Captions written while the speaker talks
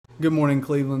Good morning,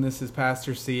 Cleveland. This is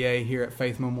Pastor C.A. here at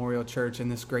Faith Memorial Church in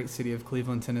this great city of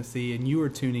Cleveland, Tennessee, and you are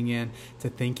tuning in to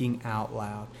Thinking Out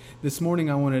Loud. This morning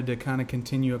I wanted to kind of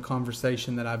continue a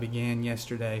conversation that I began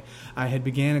yesterday. I had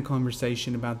began a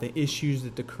conversation about the issues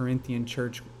that the Corinthian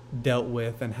church dealt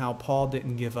with and how Paul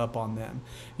didn't give up on them.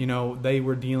 You know, they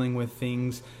were dealing with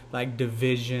things like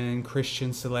division,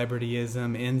 Christian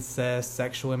celebrityism, incest,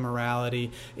 sexual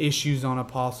immorality, issues on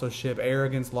apostleship,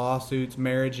 arrogance, lawsuits,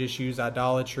 marriage issues,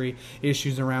 idolatry,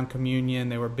 issues around communion.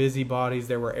 They were busybodies,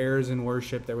 there were errors in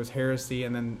worship, there was heresy,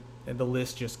 and then the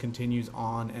list just continues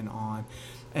on and on.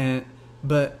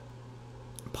 But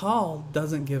Paul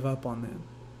doesn't give up on them.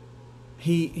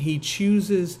 He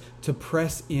chooses to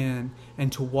press in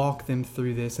and to walk them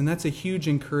through this. And that's a huge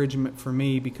encouragement for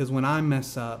me, because when I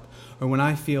mess up or when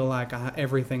I feel like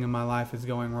everything in my life is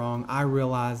going wrong, I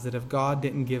realize that if God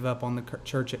didn't give up on the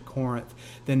church at Corinth,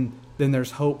 then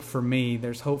there's hope for me.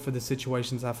 There's hope for the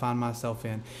situations I find myself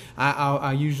in.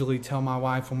 I usually tell my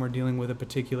wife when we're dealing with a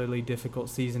particularly difficult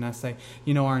season, I say,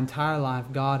 you know, our entire life,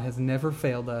 God has never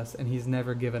failed us and He's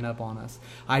never given up on us.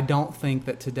 I don't think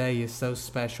that today is so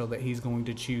special that He's going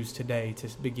to choose today to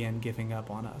begin giving up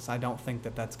on us. I don't think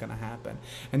that that's going to happen.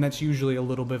 And that's usually a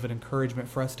little bit of an encouragement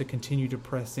for us to continue to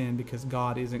press in, because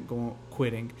God isn't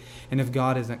quitting. And if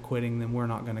God isn't quitting, then we're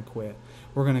not going to quit.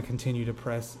 We're going to continue to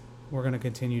press. We're going to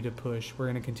continue to push. We're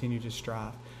going to continue to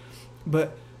strive.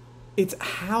 But it's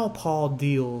how Paul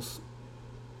deals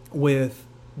with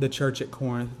the church at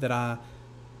Corinth that I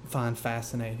find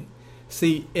fascinating.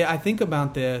 See, I think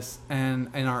about this and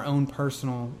in our own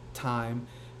personal time,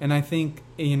 and I think,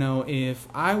 you know, if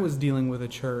I was dealing with a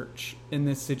church in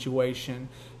this situation,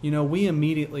 you know, we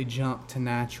immediately jump to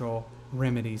natural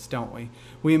remedies, don't we?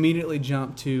 We immediately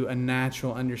jump to a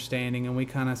natural understanding, and we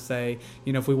kind of say,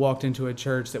 you know, if we walked into a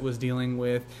church that was dealing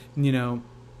with, you know,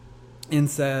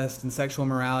 incest and sexual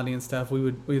immorality and stuff, we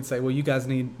would say, well, you guys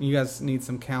need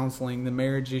some counseling. The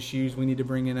marriage issues, we need to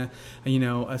bring in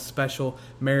a special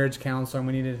marriage counselor, and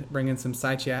we need to bring in some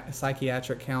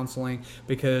psychiatric counseling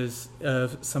because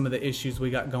of some of the issues we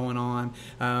got going on.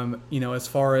 As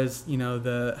far as, you know,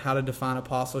 the how to define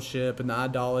apostleship and the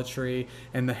idolatry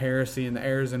and the heresy and the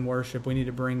errors in worship, we need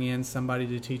to bring in somebody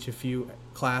to teach a few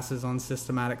classes on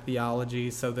systematic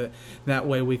theology so that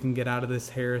way we can get out of this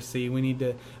heresy. We need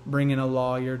to bring in a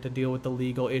lawyer to deal with the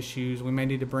legal issues. We may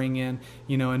need to bring in,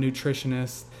 you know, a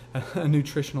nutritionalist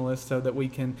so that we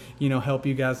can, you know, help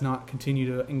you guys not continue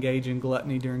to engage in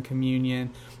gluttony during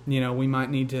communion. You know, we might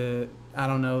need to, I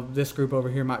don't know, this group over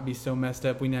here might be so messed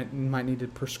up, we might need to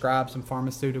prescribe some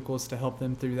pharmaceuticals to help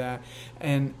them through that.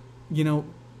 And, you know,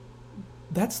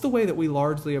 that's the way that we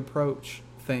largely approach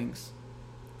things,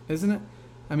 isn't it?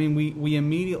 I mean, we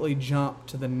immediately jump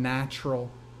to the natural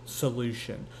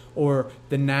solution or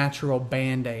the natural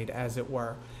Band-Aid, as it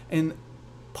were. And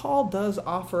Paul does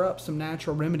offer up some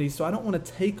natural remedies, so I don't want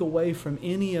to take away from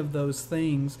any of those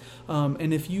things.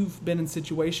 And if you've been in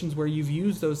situations where you've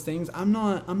used those things, I'm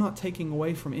not taking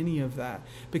away from any of that,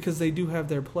 because they do have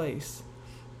their place.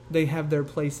 They have their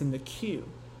place in the queue,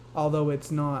 although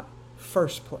it's not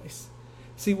first place.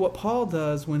 See, what Paul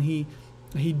does when he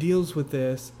deals with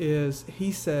this is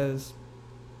he says,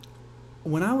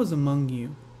 when I was among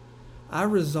you, I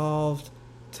resolved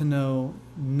to know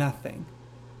nothing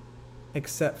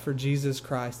except for Jesus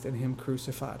Christ and Him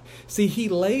crucified. See, he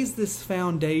lays this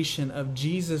foundation of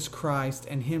Jesus Christ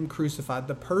and Him crucified,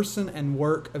 the person and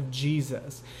work of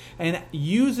Jesus, and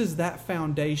uses that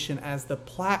foundation as the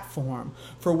platform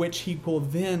for which he will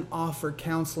then offer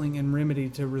counseling and remedy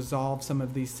to resolve some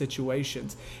of these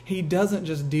situations. He doesn't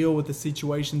just deal with the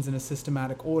situations in a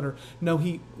systematic order. No,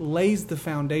 he lays the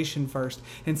foundation first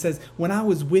and says, when I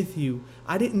was with you,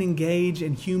 I didn't engage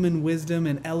in human wisdom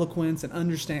and eloquence and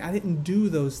understanding. I didn't do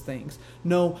those things.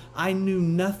 No, I knew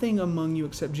nothing among you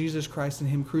except Jesus Christ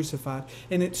and Him crucified.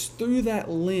 And it's through that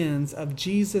lens of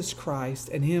Jesus Christ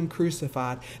and Him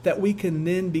crucified that we can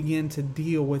then begin to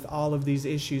deal with all of these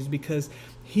issues, because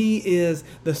He is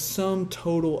the sum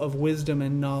total of wisdom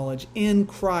and knowledge. In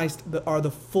Christ are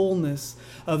the fullness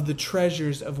of the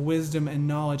treasures of wisdom and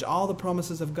knowledge. All the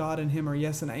promises of God in Him are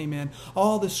yes and amen.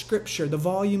 All the Scripture, the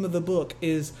volume of the book,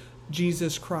 is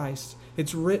Jesus Christ.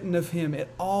 It's written of Him.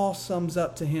 It all sums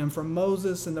up to Him. From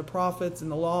Moses and the prophets and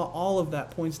the law, all of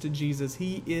that points to Jesus.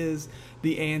 He is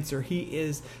the answer. He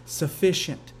is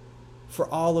sufficient for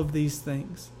all of these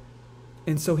things.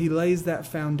 And so He lays that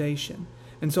foundation.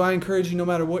 And so I encourage you, no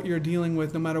matter what you're dealing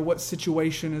with, no matter what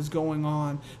situation is going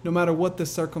on, no matter what the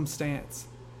circumstance,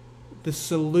 the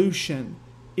solution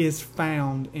is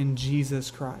found in Jesus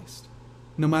Christ.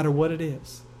 No matter what it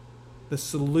is, the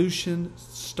solution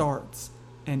starts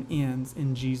and ends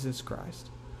in Jesus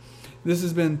Christ. This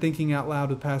has been Thinking Out Loud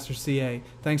with Pastor CA.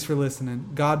 Thanks for listening.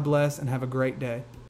 God bless and have a great day.